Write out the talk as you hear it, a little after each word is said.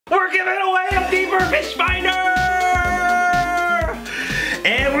We're giving away a deeper fish finder!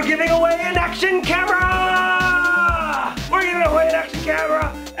 And we're giving away an action camera! We're giving away an action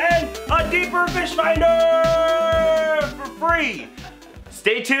camera and a deeper fish finder for free!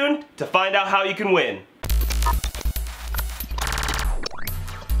 Stay tuned to find out how you can win.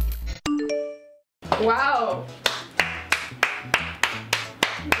 Wow.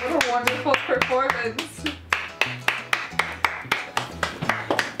 What a wonderful performance.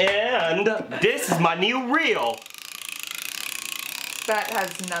 And this is my new reel. That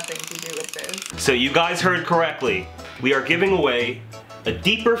has nothing to do with this. So you guys heard correctly. We are giving away a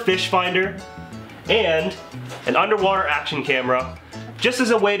deeper fish finder and an underwater action camera, just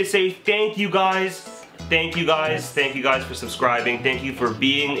as a way to say thank you guys. Thank you guys. Thank you guys for subscribing. Thank you for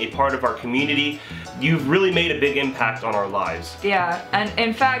being a part of our community. You've really made a big impact on our lives. Yeah, and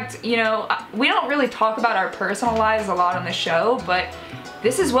in fact, you know, we don't really talk about our personal lives a lot on the show, but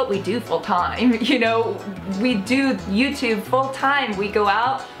this is what we do full time. You know, we do YouTube full time. We go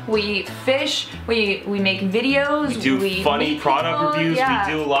out, we fish, we make videos. We do funny product reviews. Yeah.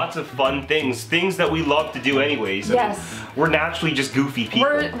 We do lots of fun things that we love to do anyways. Yes. I mean, we're naturally just goofy people.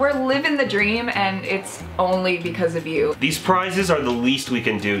 We're living the dream, and it's only because of you. These prizes are the least we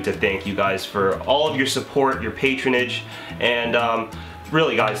can do to thank you guys for all of your support, your patronage, and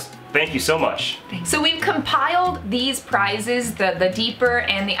really guys, thank you so much. So we've compiled these prizes, the deeper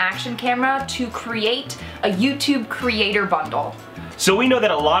and the action camera, to create a YouTube creator bundle. So we know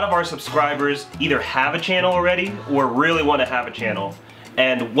that a lot of our subscribers either have a channel already or really want to have a channel.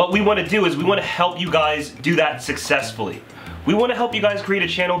 And what we want to do is we want to help you guys do that successfully. We want to help you guys create a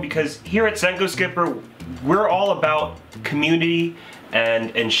channel because here at Senko Skipper, we're all about community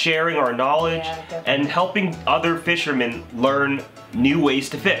and sharing our knowledge and helping other fishermen learn new ways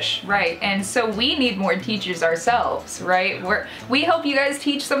to fish. Right, and so we need more teachers ourselves, right? We help you guys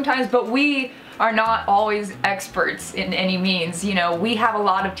teach sometimes, but we are not always experts in any means. You know, we have a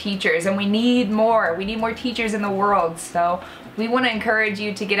lot of teachers and we need more. We need more teachers in the world. So we want to encourage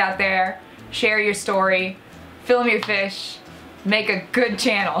you to get out there, share your story, film your fish, make a good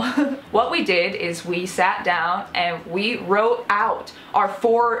channel. What we did is we sat down and we wrote out our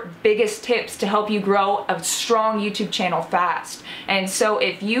 4 biggest tips to help you grow a strong YouTube channel fast. And so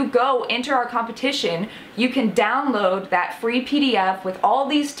if you go enter our competition, you can download that free PDF with all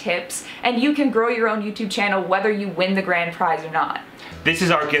these tips and you can grow your own YouTube channel whether you win the grand prize or not. This is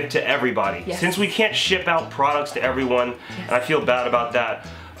our gift to everybody. Yes. Since we can't ship out products to everyone, and I feel bad about that,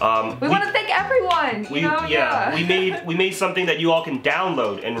 we want to thank everyone. We made something that you all can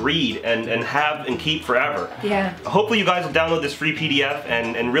download and read and have and keep forever. Yeah. Hopefully you guys will download this free PDF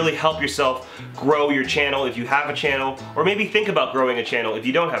and really help yourself grow your channel if you have a channel, or maybe think about growing a channel if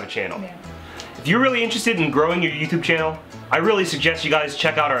you don't have a channel. Yeah. If you're really interested in growing your YouTube channel, I really suggest you guys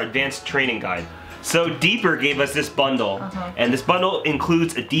check out our advanced training guide. So Deeper gave us this bundle, and this bundle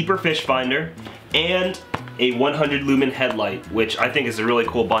includes a deeper fish finder and a 100 lumen headlight, which I think is a really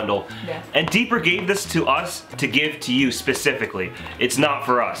cool bundle. Yeah. And Deeper gave this to us to give to you specifically. It's not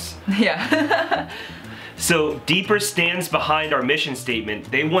for us. Yeah. So Deeper stands behind our mission statement.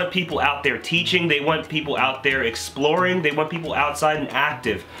 They want people out there teaching, they want people out there exploring, they want people outside and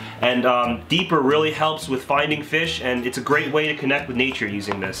active. And Deeper really helps with finding fish, and it's a great way to connect with nature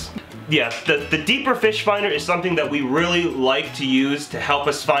using this. Yeah, the Deeper Fish Finder is something that we really like to use to help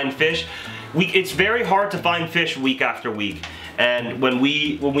us find fish. It's very hard to find fish week after week. And when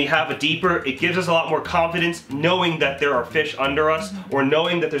we have a Deeper, it gives us a lot more confidence knowing that there are fish under us or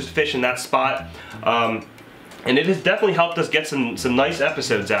knowing that there's fish in that spot. And it has definitely helped us get some nice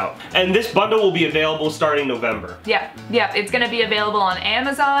episodes out. And this bundle will be available starting November. Yeah, it's gonna be available on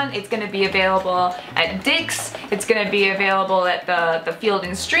Amazon, it's gonna be available at Dick's, it's gonna be available at the Field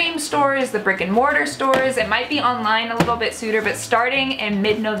and Stream stores, the brick and mortar stores. It might be online a little bit sooner, but starting in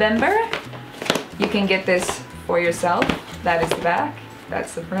mid-November, you can get this for yourself. That is the back.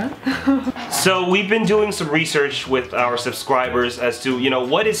 That's the front. So we've been doing some research with our subscribers as to, you know,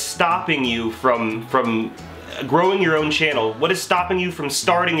 what is stopping you from growing your own channel? What is stopping you from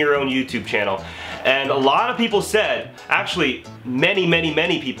starting your own YouTube channel? And a lot of people said, actually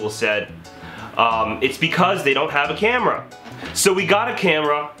many people said, it's because they don't have a camera. So we got a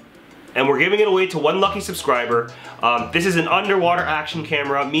camera and we're giving it away to one lucky subscriber. This is an underwater action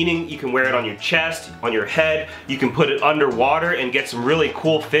camera, meaning you can wear it on your chest, on your head, you can put it underwater and get some really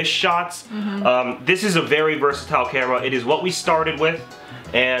cool fish shots. This is a very versatile camera. It is what we started with,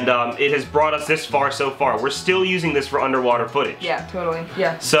 and it has brought us this far so far. We're still using this for underwater footage. Yeah, totally.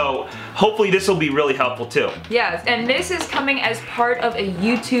 Yeah. So hopefully this will be really helpful too. Yeah, and this is coming as part of a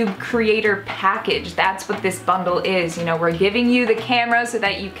YouTube creator package. That's what this bundle is. You know, we're giving you the camera so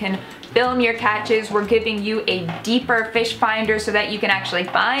that you can film your catches. We're giving you a deeper fish finder so that you can actually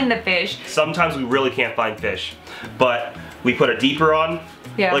find the fish. Sometimes we really can't find fish, but we put a deeper on.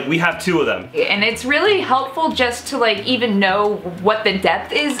 Yeah. Like we have 2 of them. And it's really helpful just to like even know what the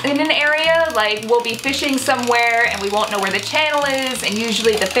depth is in an area. Like we'll be fishing somewhere and we won't know where the channel is, and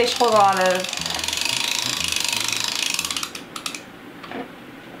usually the fish hold a lot of...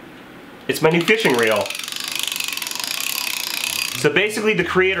 It's my new fishing reel. So basically the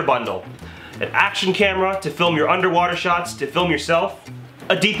creator bundle. An action camera to film your underwater shots, to film yourself.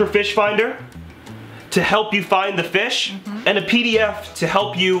 A deeper fish finder to help you find the fish, and a PDF to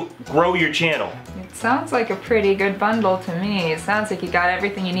help you grow your channel. It sounds like a pretty good bundle to me. It sounds like you got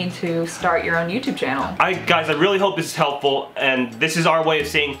everything you need to start your own YouTube channel. Guys, I really hope this is helpful, and this is our way of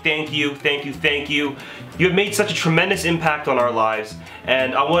saying thank you, thank you, thank you. You have made such a tremendous impact on our lives,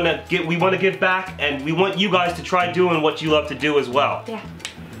 and we want to give back, and we want you guys to try doing what you love to do as well. Yeah.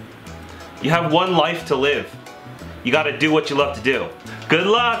 You have one life to live. You got to do what you love to do. Good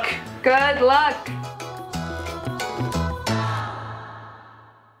luck! Good luck!